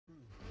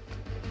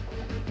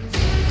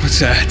What's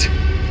that?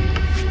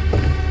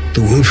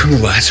 The wound from the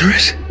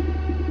Lazarus?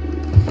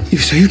 You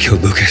say you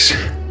killed Lucas.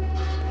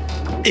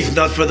 If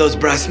not for those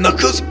brass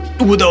knuckles,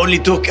 it would only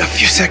took a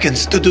few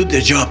seconds to do the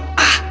job.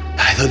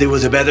 I thought he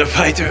was a better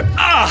fighter.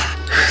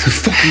 The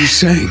fuck are you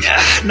saying?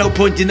 No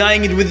point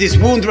denying it with this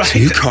wound, right? So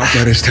you carved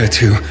out his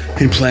tattoo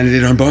and planted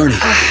it on Barney.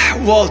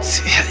 Waltz,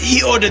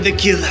 he ordered the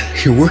kill.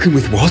 You're working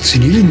with Waltz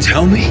and you didn't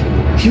tell me?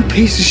 You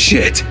piece of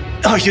shit.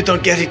 Oh, you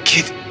don't get it,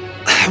 kid.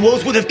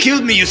 Waltz would have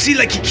killed me, you see,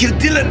 like he killed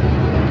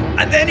Dylan.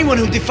 And anyone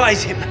who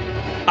defies him.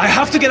 I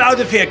have to get out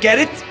of here, get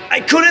it?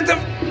 I couldn't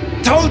have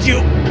told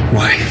you.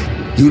 Why?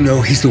 You know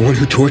he's the one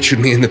who tortured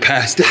me in the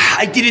past.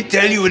 I didn't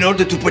tell you in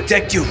order to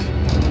protect you.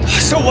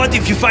 So what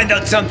if you find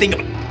out something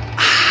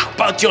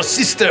about your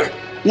sister?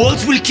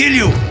 Waltz will kill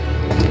you.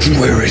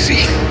 Where is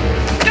he?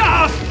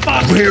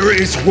 Fuck! Where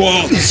is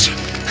Waltz?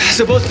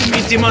 Supposed to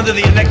meet him under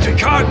the electric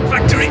car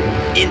factory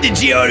in the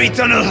GRE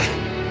tunnel.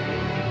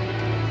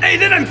 Hey,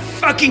 then I'm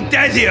fucking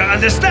dead here,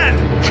 understand?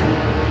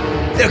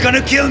 They're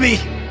gonna kill me.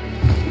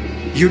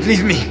 You'd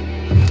leave me.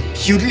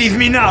 You'd leave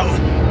me now.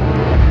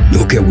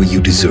 You'll get what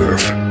you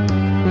deserve.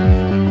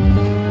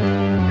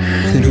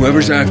 And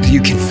whoever's after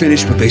you can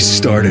finish what they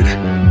started.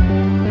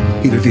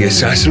 Either the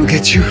assassin will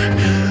get you,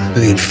 or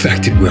the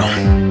infected will.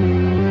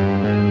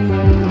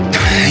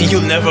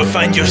 You'll never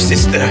find your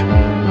sister.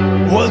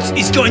 Waltz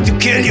is going to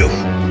kill you.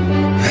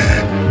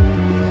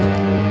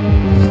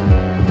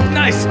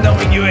 Nice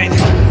knowing you, Aiden.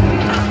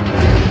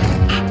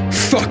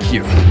 Fuck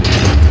you.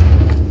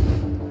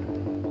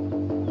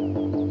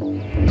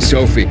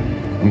 Sophie,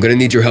 I'm gonna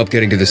need your help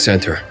getting to the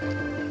center.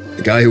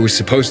 The guy who was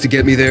supposed to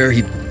get me there,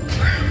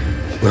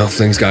 well,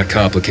 things got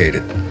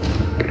complicated.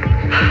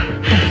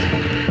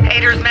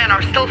 Ader's men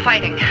are still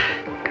fighting.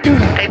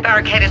 They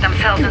barricaded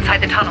themselves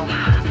inside the tunnel.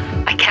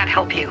 I can't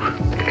help you.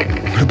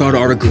 What about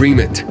our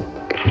agreement?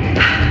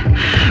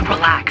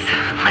 Relax.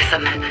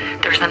 Listen,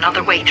 there's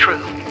another way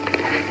through.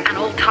 An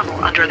old tunnel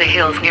under the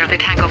hills near the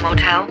Tango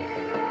Motel.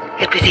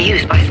 It was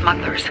used by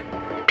smugglers.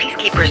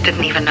 Peacekeepers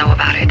didn't even know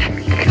about it.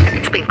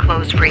 It's been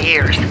closed for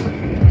years.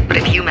 But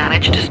if you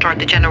manage to start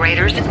the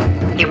generators,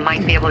 you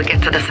might be able to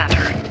get to the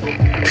center.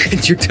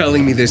 And you're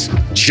telling me this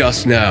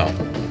just now?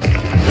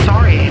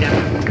 Sorry, Ada.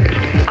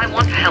 I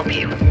want to help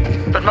you.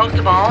 But most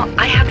of all,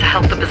 I have to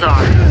help the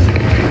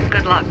Bazaar.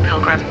 Good luck,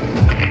 Pilgrim.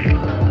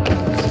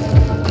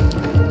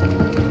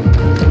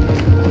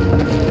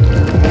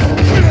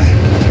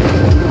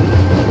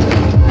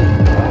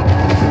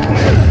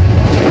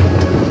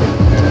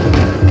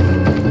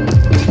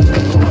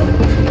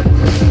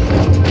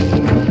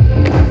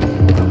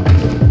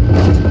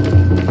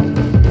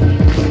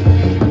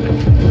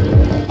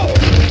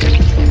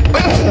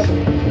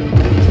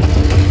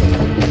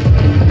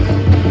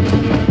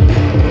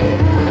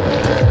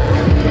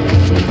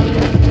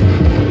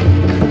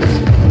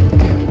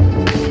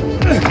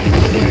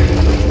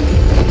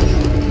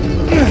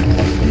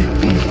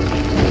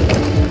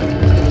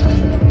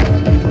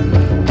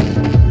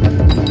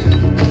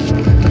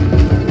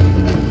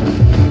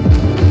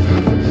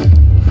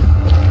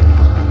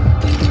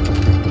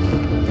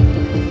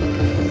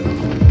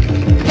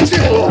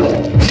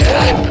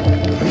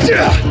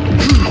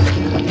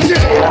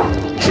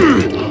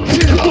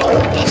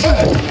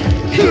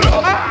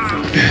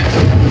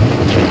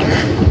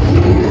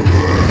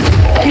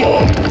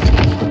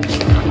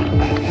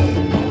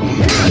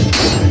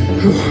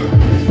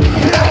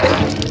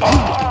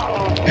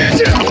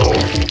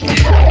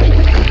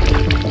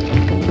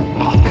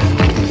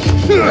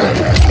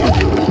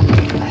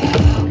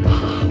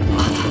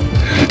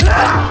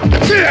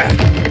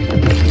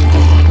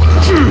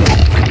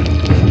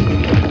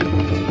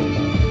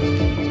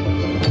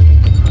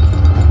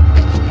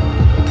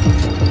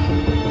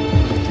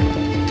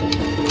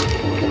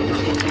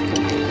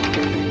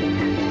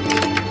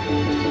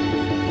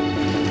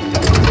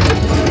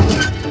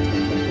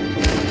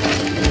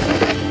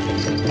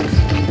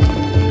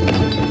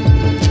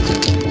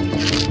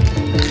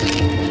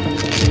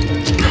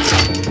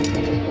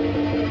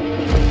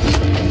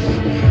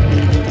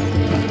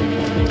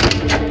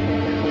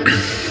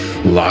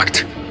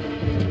 Locked.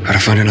 Gotta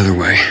find another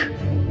way.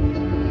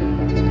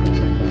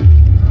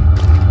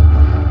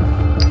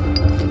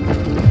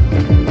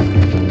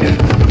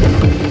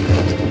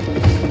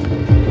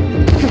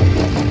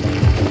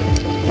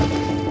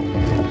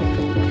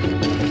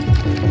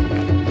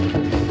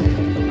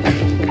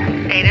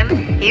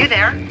 Aiden, you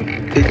there?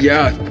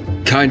 Yeah,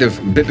 kind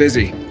of. Bit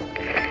busy.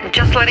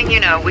 Just letting you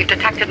know, we've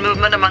detected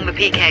movement among the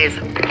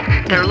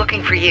PKs. They're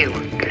looking for you.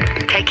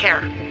 Take care,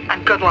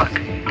 and good luck.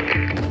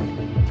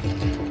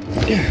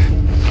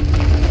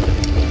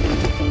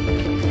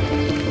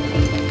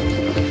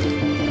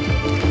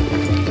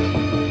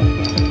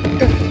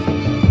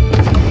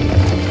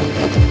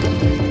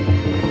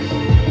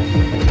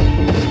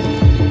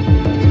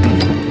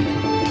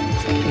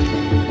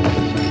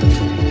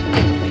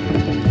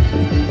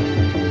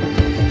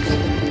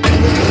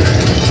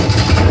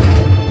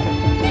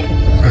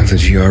 The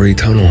GRE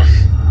tunnel.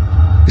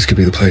 This could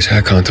be the place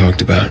Hakon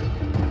talked about,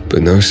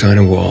 but no sign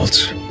of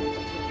Waltz.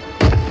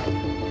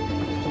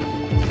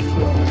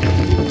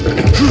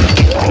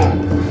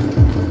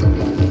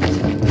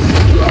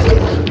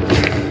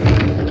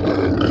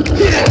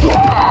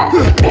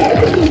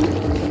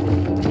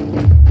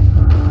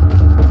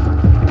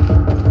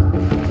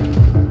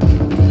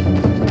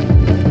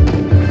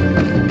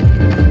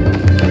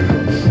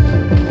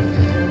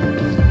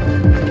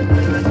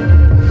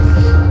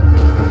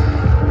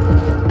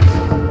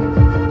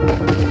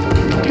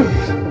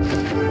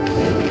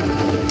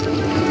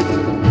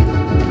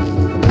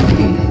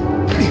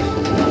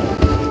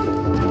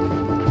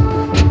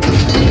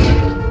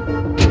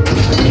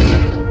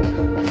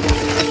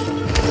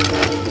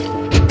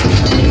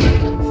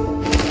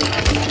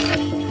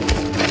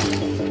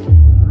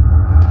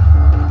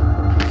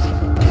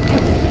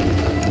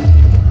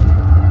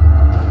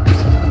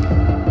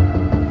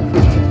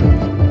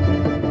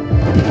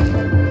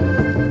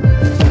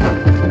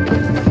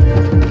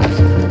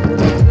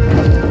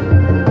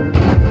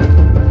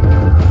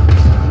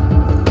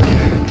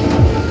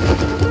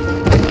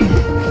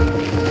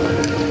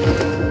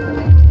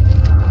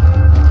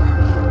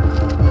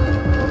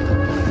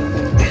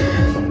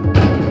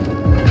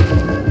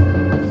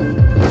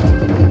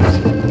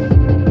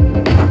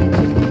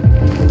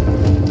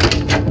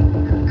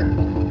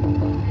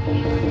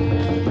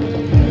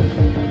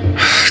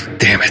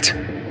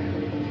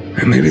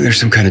 Maybe there's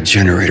some kind of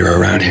generator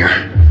around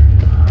here.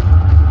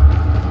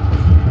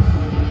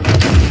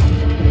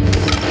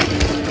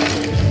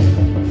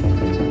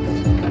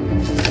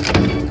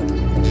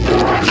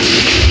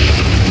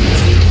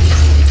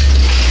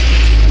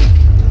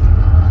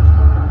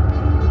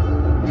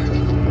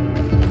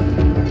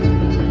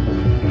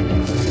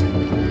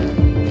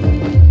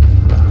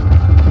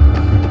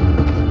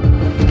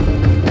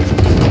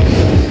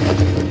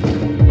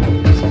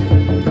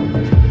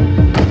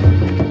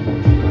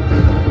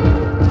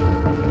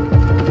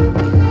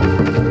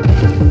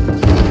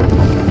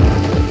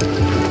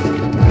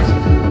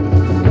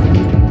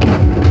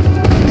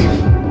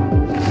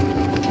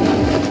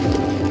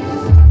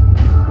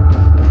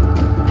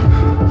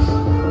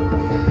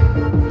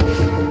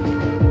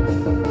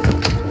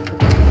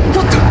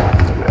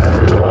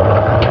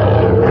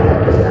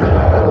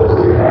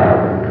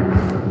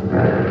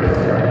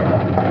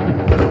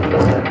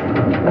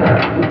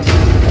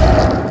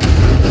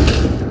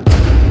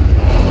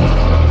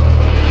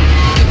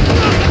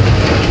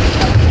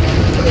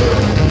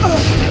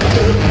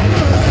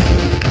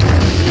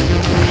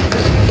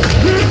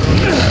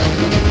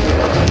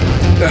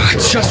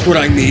 Just what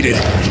I needed.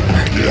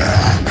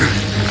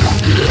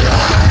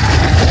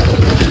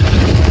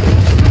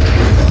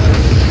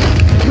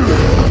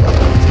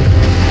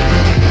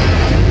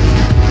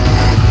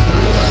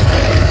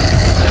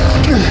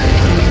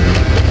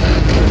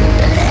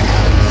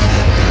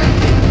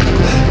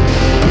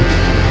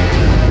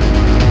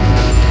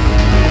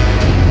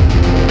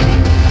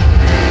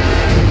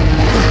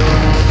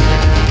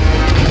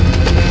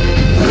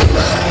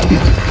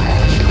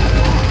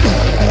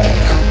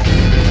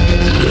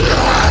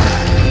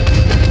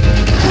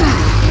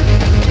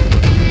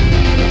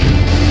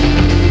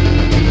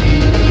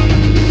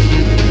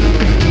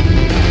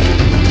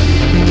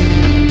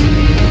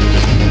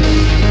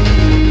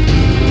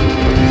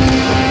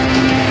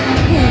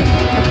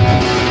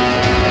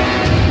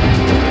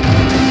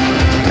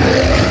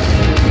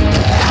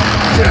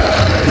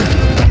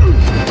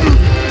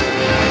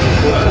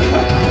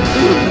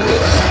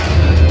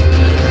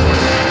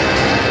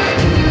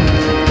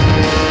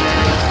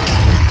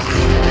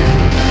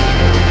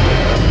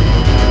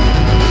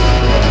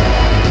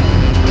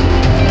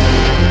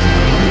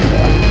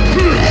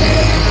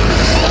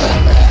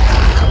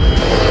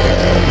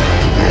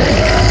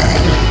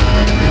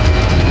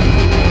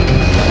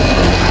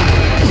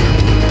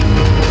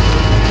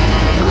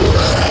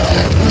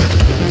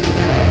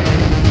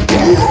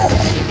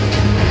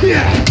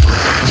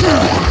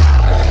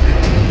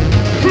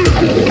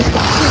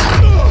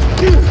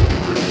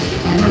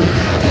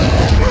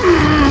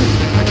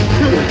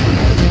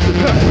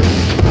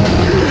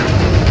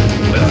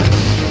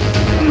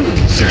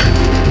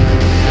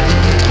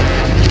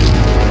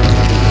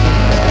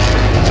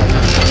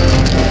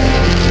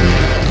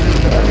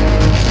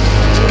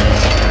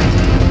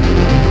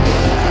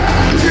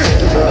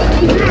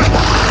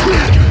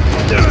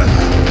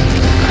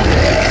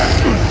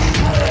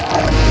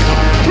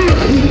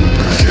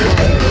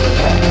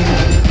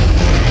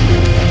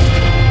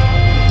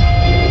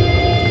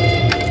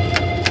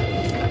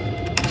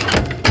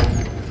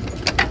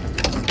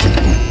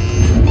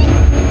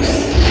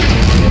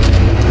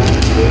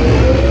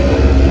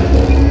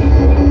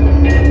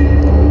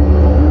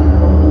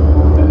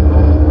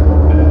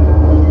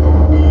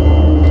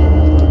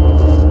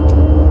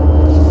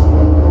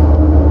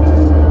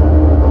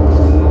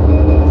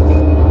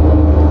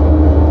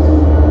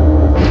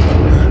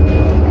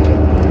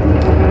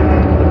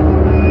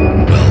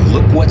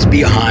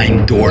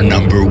 Behind door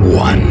number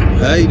 1.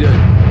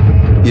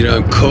 Aiden, you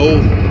don't call,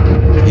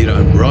 you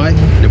don't write.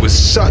 It was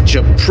such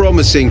a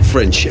promising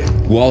friendship.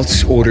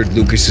 Waltz ordered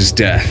Lucas's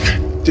death.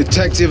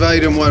 Detective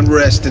Aiden won't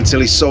rest until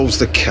he solves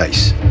the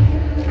case.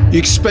 You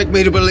expect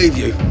me to believe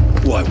you?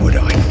 Why would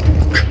I?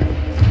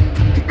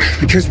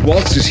 Because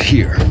Waltz is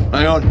here.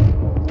 Hang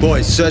on.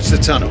 Boys, search the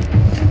tunnel.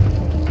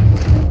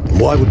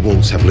 Why would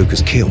Waltz have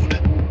Lucas killed?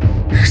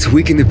 To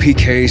weaken the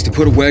PKs, to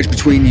put a wedge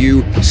between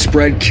you,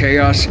 spread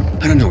chaos.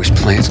 I don't know his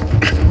plans.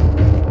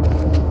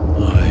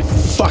 I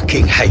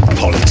fucking hate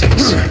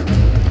politics.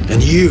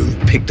 And you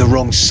picked the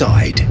wrong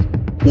side.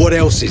 What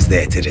else is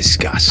there to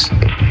discuss?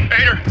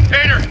 Aider!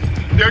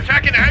 They're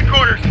attacking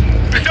headquarters!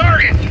 The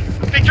target!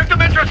 They took the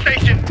metro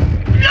station!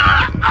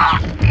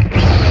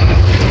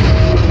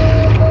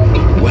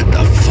 What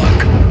the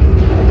fuck?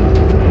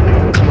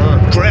 Come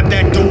on, grab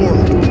that door!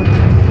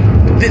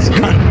 This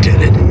cunt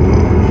did it!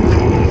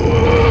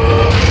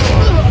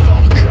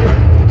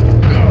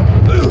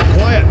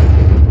 Quiet!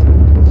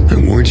 I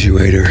warned you,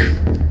 Ader.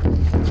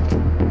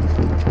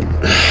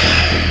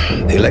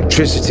 The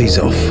electricity's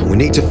off. We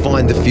need to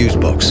find the fuse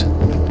box.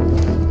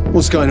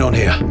 What's going on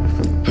here?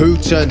 Who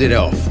turned it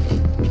off?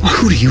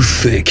 Who do you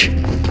think?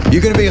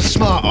 You're gonna be a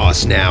smart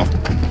ass now.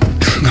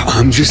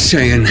 I'm just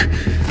saying,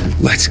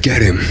 let's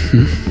get him.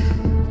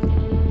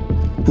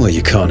 Well,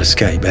 you can't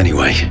escape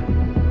anyway.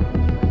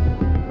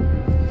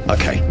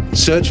 Okay,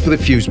 search for the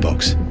fuse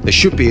box. There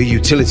should be a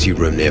utility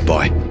room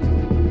nearby.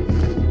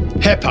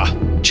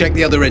 Hepper, check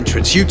the other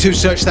entrance. You two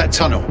search that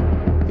tunnel.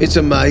 It's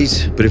a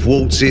maze, but if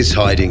Waltz is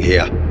hiding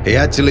here, he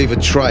had to leave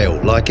a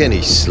trail like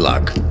any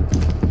slug.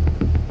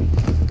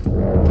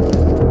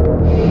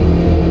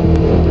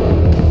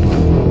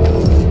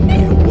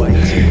 You're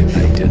waiting,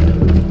 Aiden.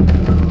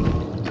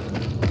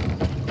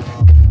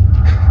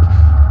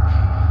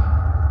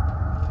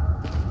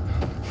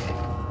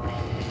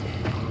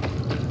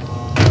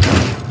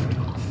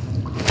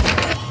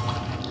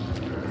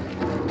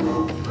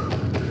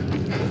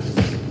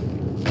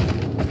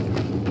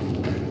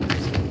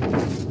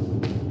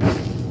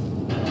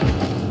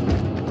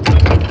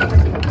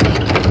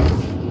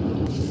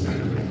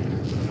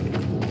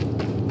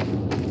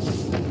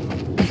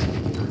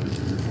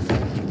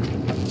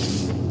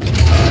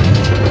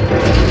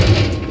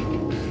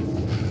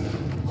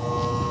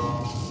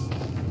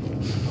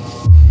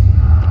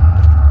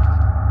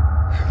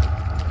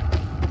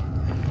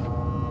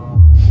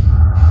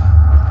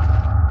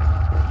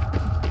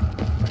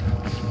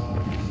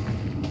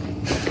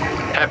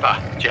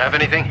 Do you have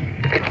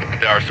anything?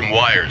 There are some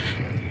wires,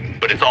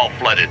 but it's all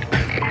flooded.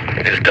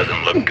 This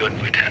doesn't look good,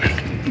 Lieutenant.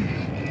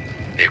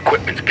 The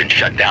equipment's been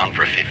shut down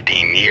for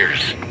 15 years.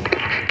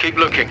 Keep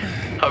looking.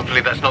 Hopefully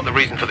that's not the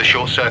reason for the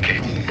short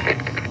circuit.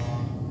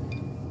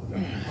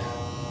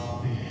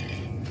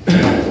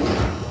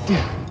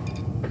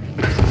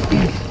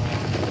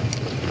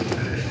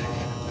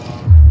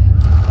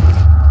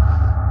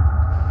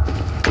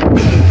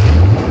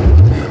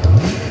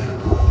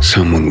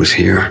 Someone was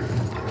here.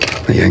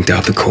 They yanked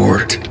out the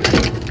cord.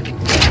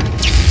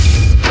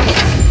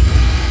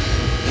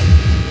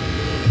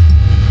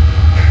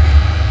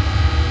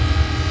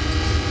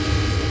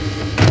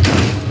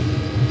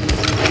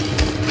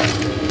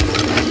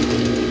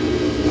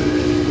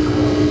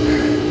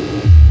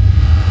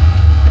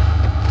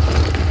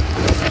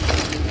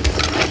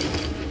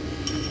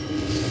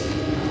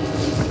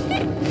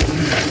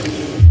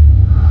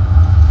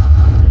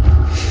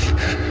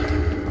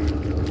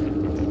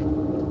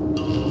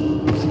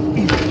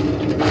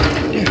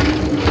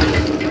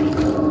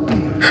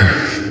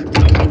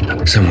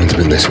 Someone's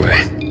been this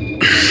way.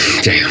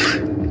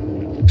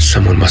 Damn.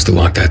 Someone must have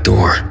locked that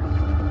door.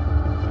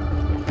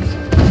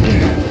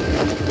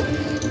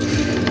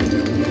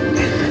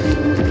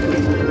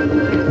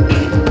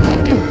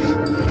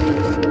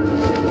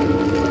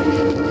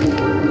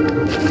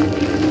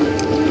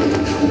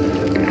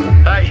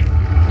 Hey,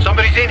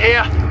 somebody's in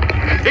here.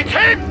 It's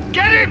him!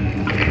 Get him!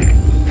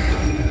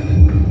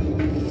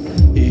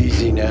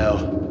 Easy now.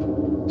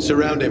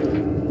 Surround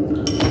him.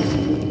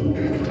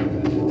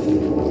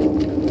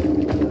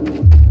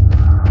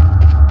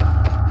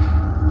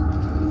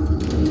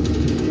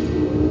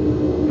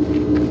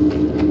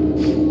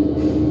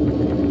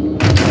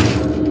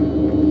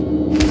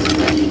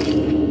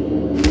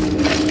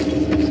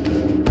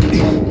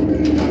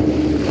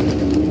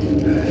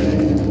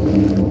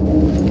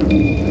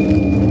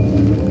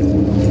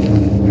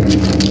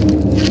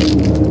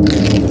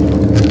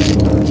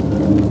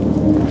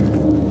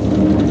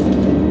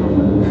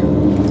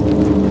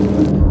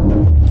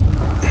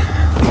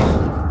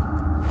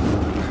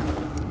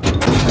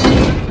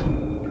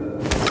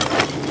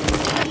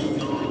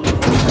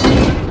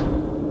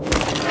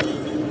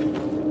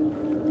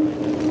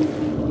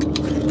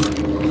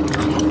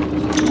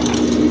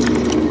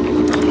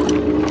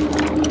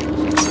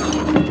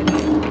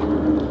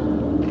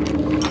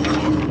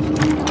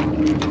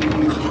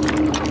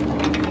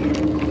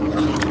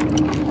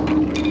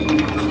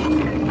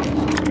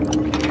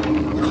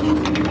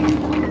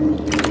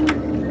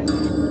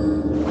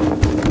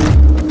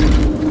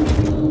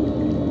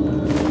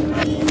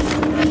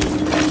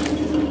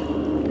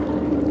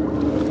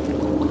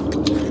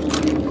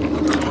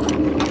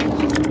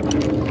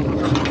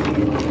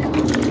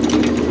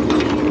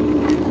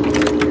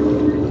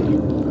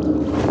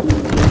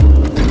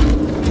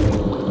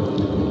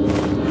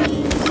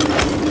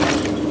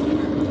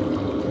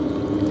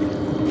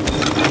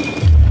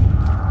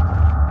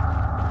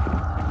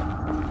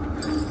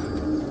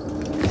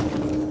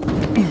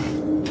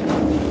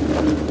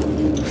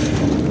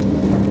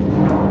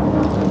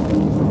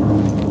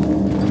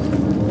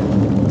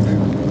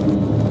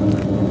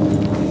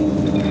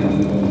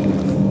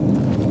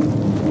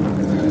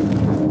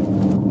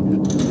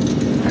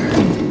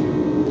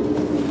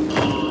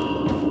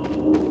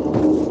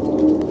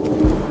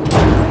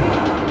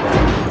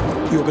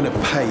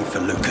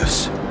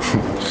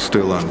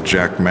 Still on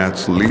Jack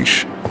Matt's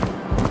leash?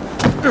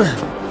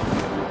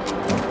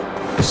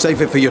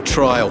 Save it for your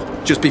trial,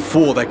 just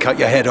before they cut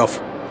your head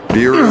off. Do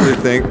you really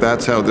think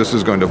that's how this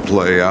is going to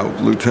play out,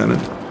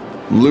 Lieutenant?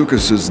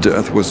 Lucas's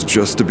death was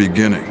just the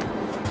beginning.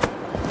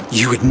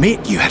 You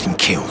admit you had him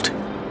killed.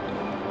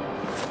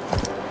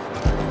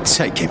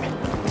 Take him.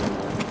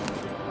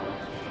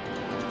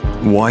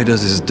 Why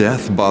does his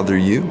death bother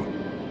you?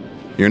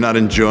 You're not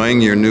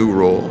enjoying your new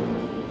role?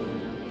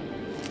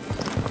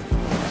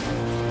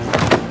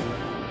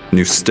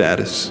 New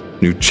status,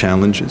 new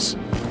challenges,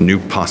 new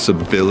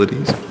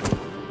possibilities.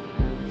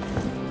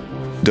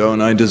 Don't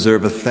I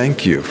deserve a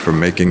thank you for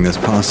making this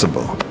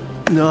possible?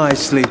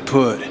 Nicely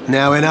put.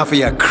 Now enough of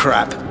your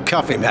crap.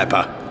 Cuff him,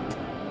 Hepper.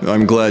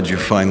 I'm glad you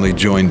finally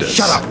joined us.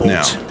 Shut up, Walt.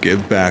 Now,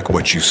 give back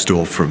what you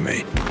stole from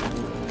me.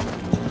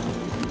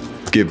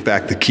 Give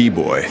back the key,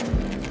 boy,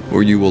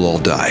 or you will all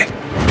die.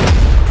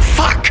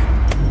 Fuck!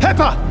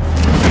 Pepper!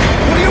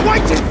 What are you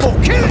waiting for?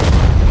 Kill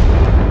it!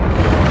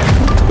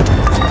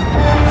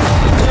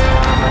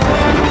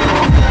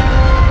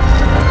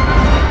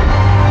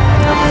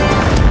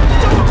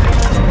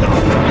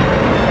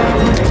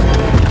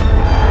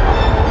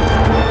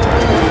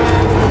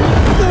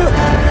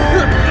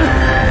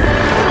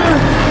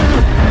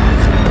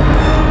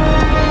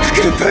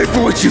 Pay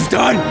for what you've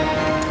done!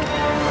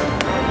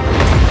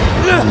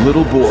 A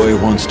little boy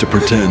wants to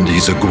pretend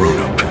he's a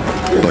grown-up,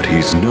 but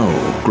he's no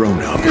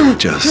grown-up,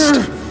 just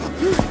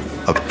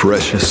a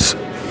precious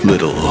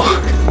little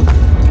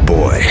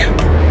boy.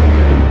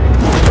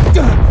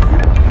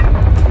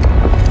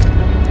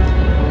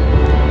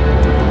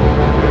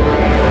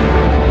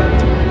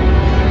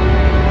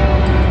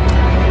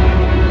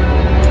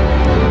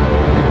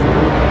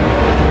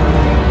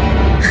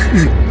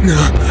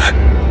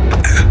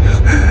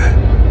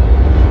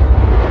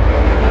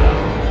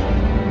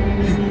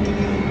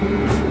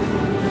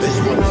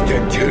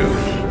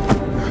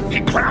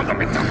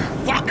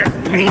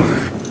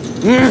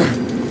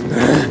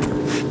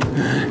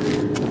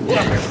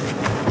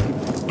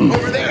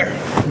 Over there.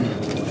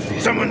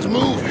 Someone's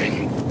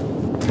moving.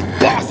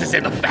 Boss is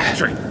in the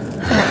factory.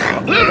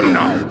 Let him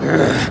know.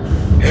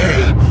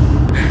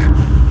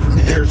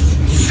 There's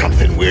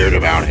something weird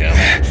about him.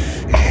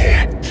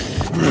 Oh,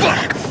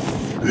 fuck.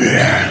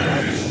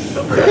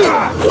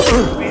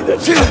 Be the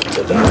death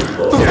to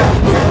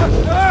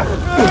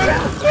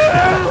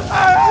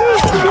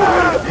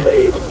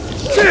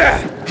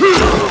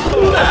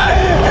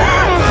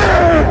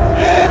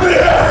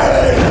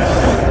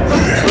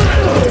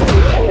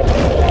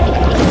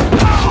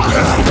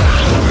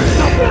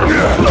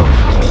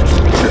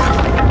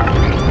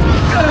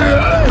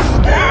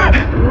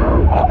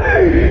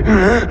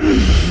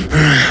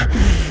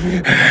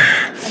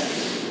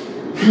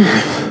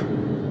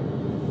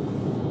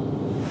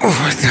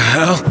What the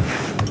hell?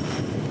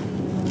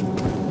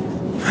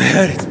 My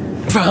head is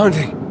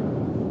pounding.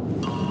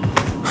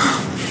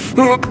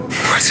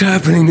 What's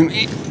happening to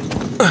me?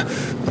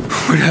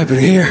 What happened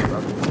here?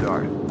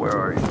 Where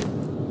are you?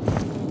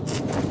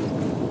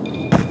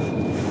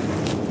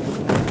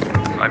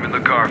 I'm in the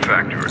car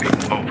factory.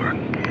 Over.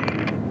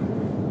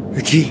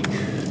 The key.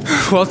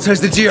 Walt has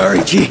the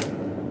GRE key.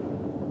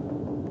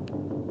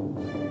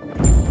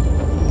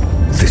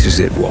 This is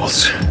it,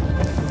 Walt.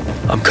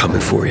 I'm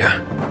coming for you.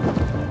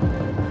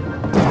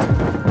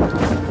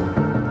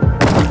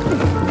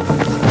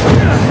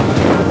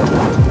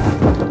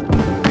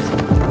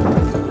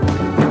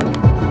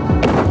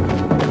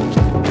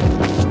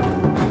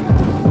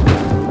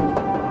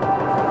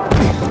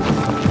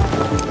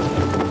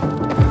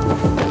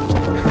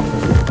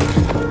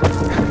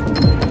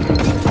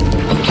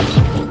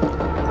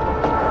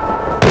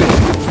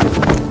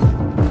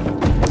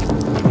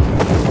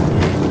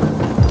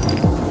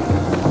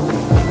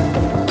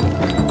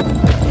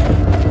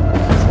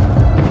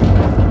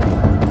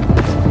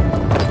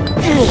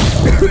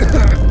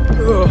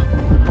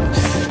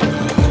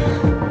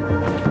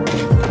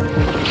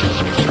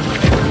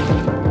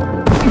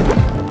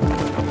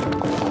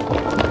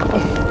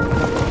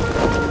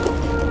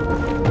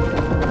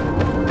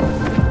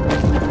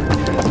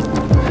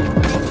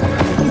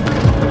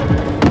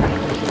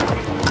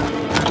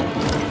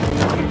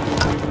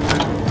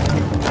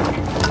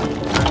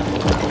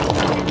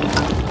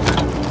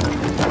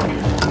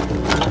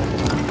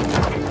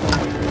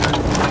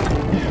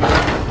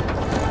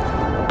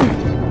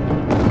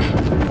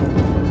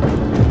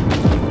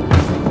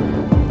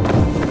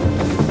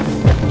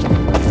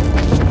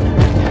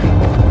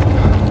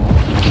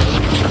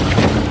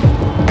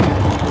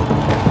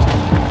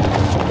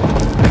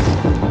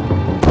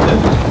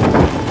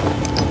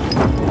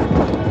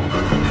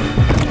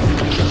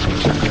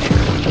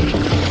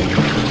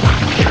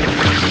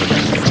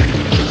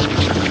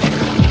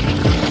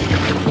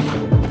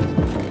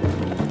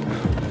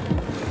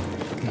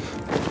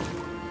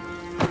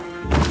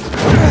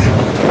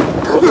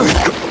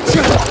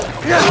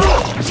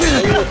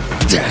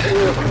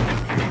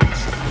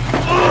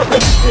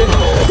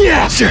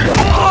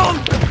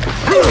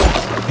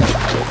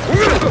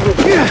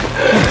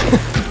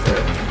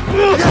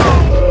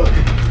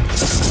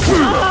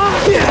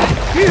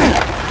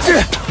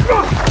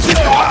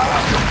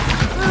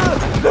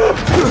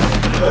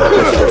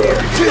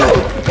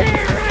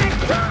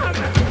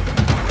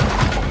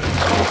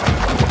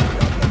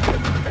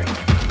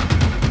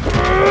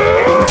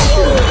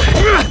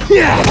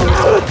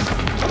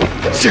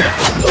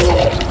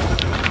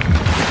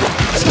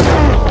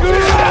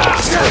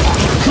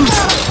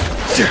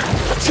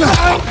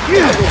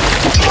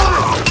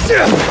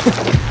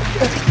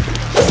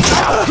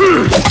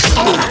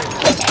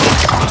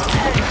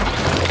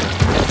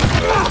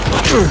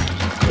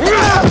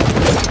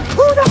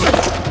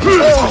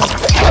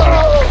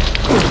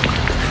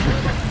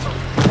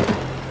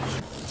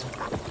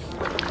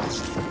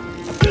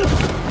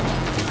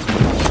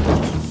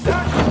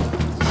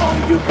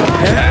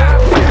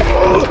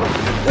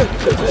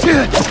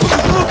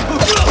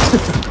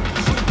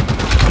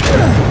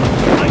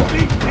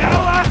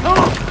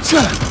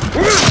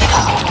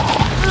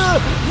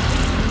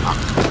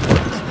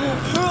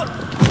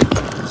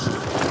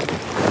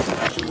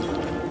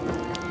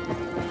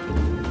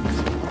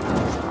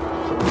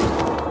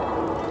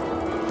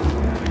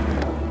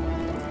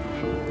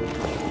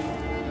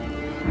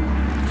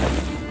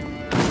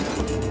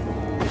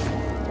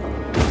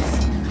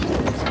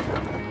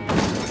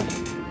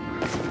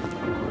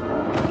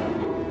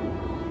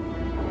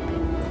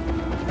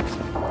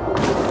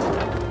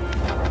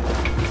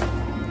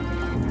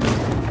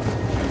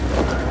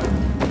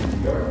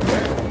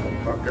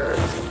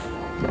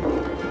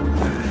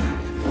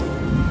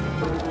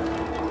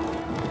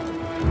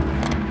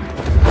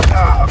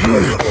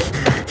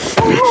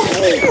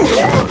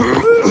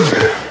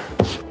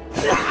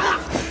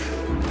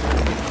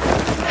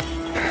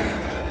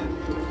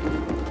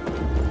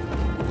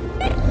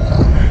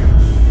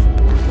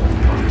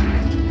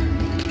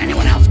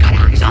 Anyone else got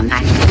eyes on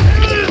that?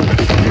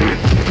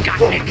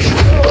 Got it.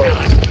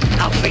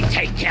 Help me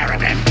take care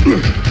of him.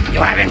 You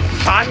having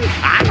fun?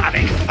 I'm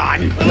having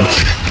fun.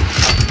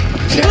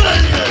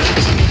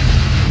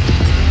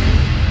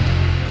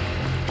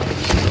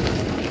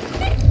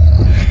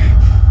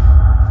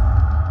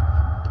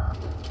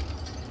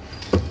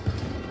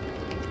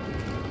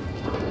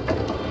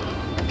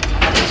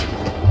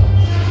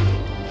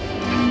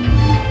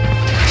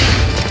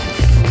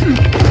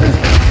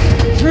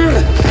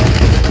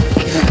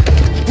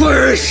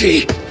 Where is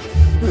she?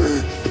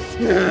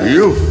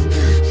 You?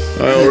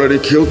 I already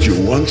killed you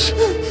once.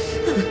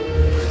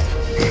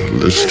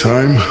 This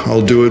time,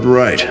 I'll do it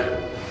right.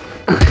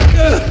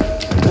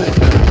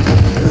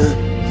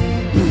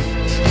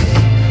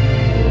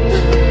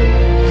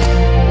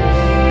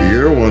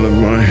 You're one of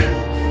my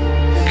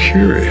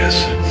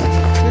curious.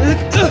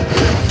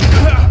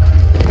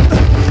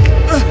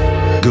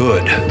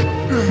 Good.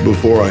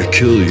 Before I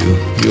kill you,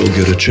 you'll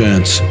get a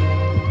chance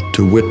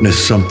to witness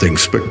something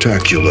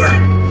spectacular.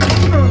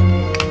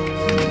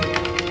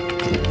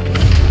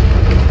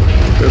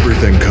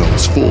 Everything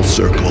comes full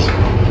circle.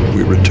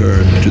 We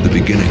return to the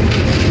beginning.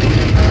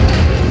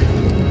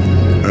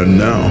 And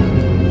now,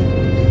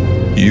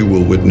 you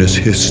will witness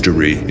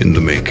history in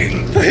the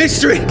making.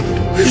 History?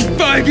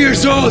 5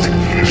 years old?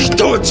 You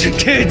thought you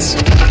kids?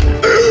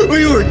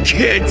 We were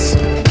kids.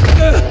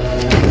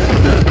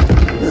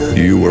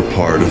 You were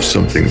part of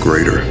something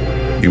greater.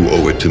 You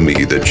owe it to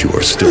me that you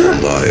are still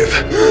alive.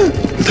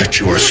 That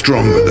you are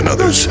stronger than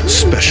others,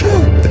 special.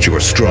 That you are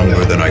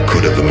stronger than I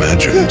could have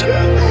imagined.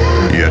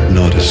 Yet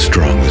not as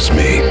strong as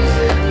me.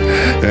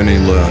 Any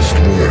last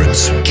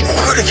words?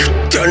 What have you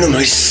done to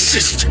my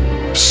sister?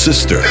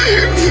 Sister?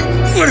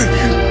 What have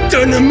you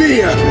done to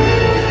Mia?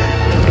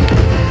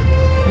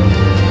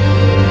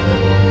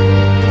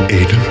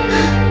 Aiden,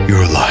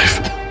 you're alive.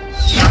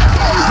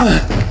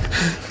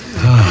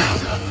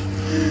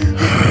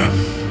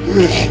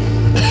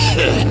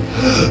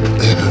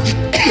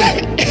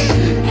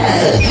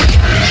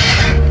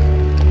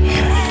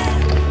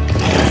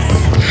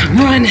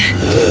 Run!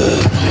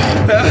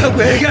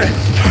 Wait, I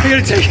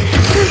gotta take it.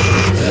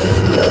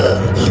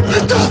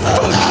 What the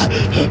fuck?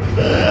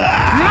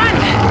 Run!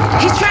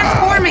 He's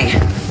transforming!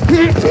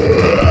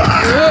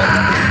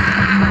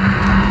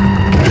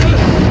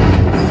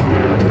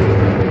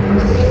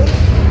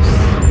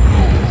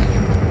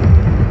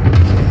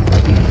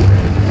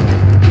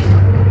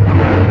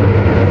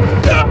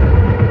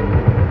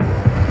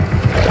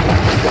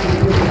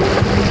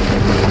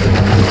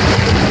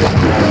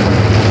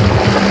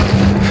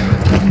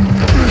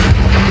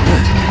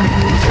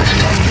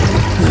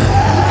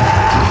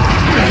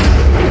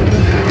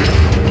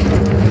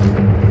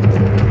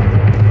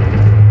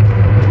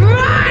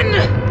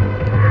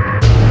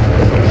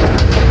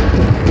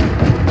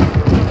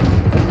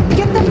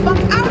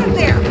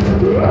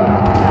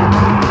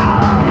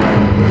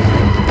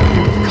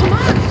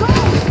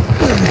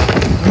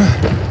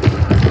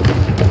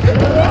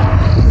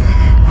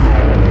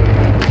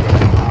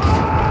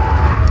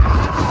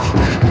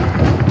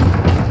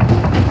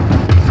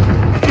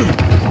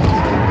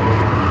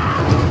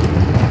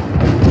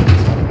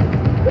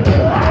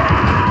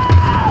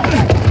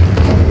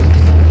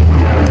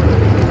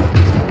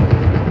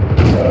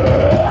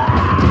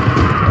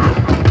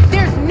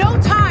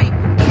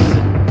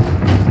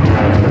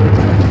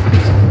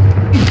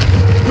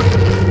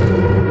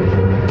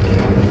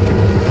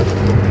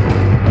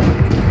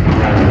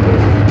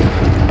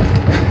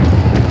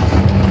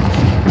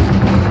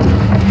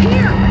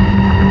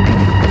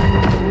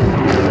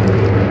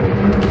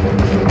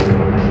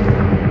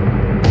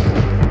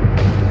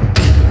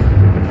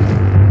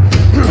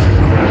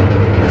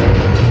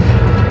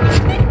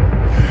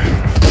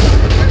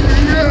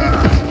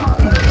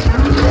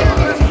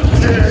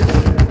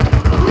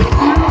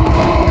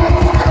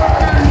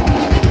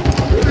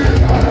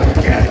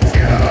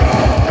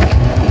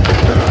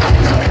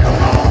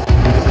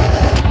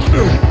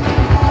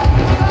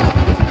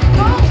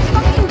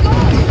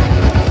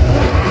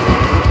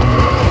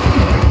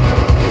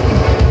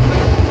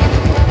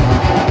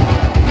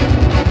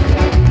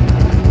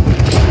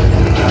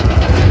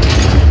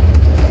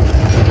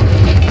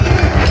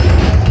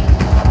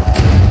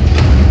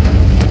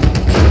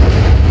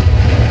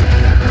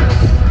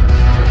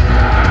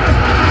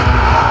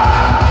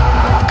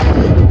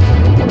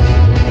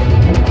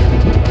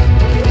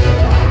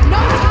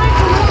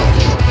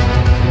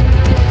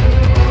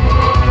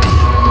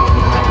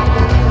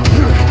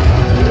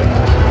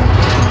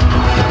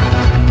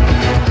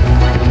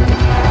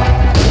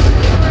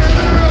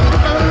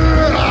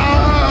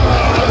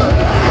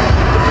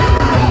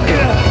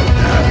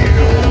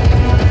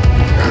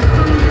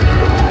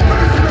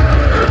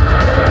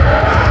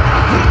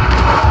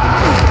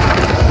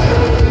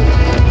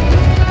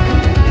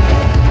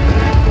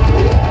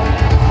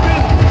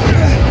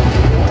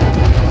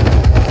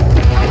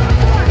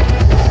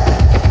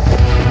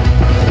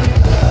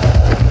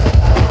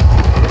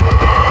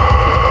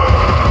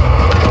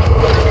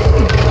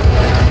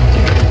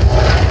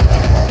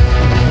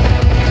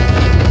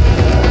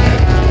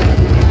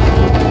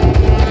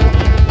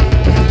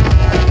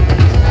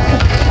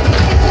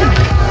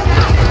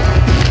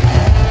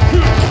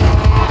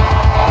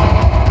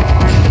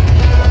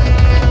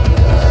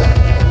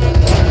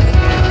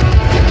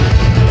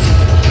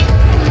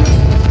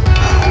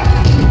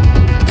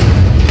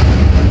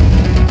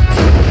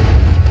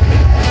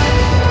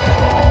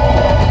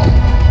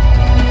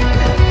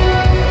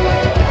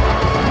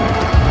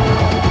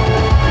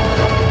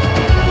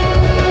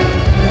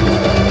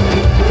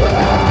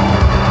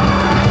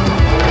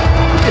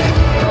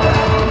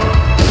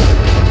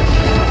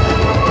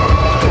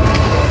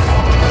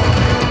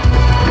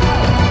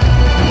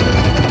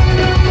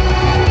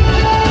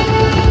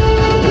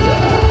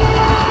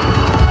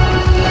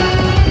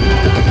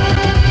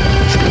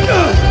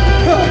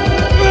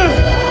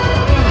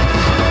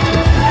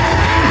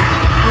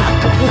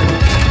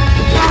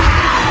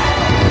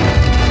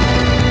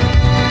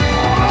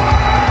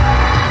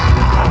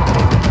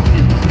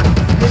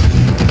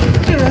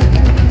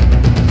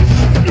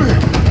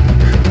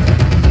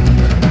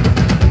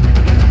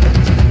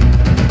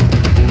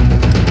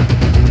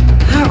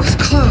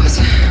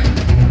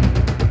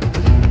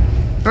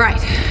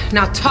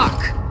 Now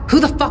talk. Who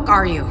the fuck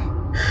are you?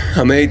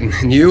 I'm Aiden,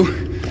 and you?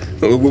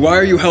 Why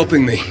are you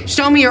helping me?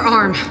 Show me your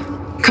arm.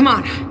 Come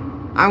on.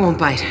 I won't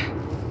bite.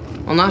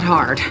 Well, not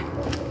hard.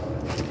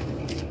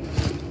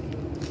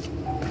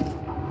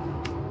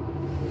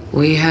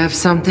 We have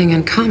something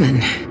in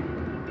common.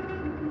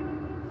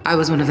 I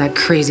was one of that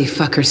crazy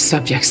fucker's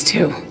subjects,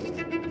 too.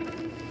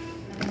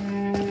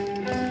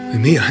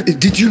 Mia?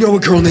 Did you know a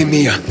girl named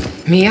Mia?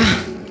 Mia?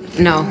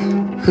 No.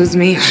 Who's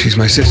Mia? She's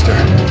my sister.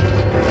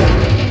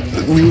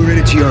 We were in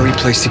a GRE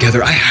place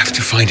together. I have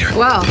to find her.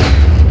 Well,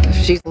 if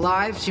she's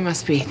alive, she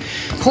must be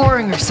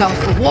pouring herself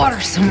for water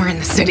somewhere in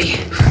the city.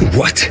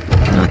 What?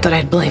 Not that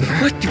I'd blame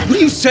her. What are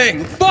you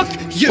saying? Fuck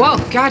you! Whoa,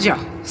 Gajo.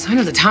 Sign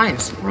of the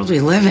times. The world we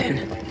live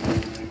in.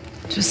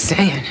 Just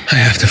saying. I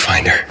have to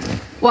find her.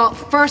 Well,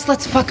 first,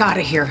 let's fuck out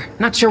of here.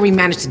 Not sure we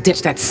managed to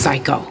ditch that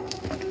psycho.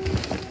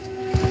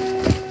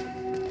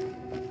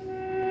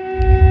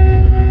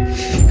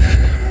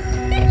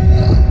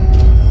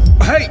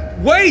 Hey,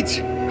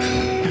 wait!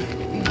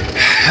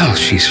 Hell,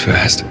 she's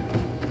fast.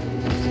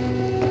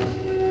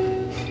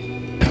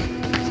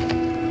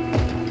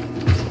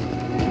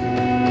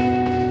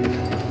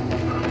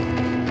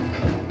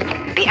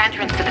 The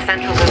entrance to the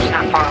central loop's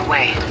not far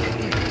away.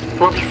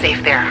 We'll be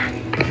safe there.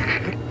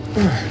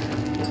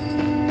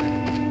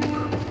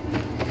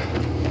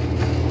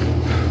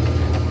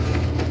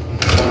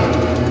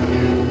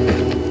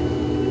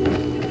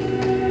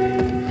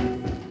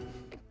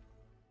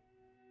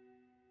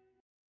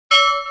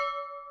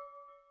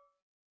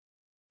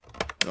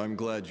 I'm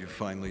glad you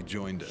finally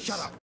joined us. Shut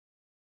up.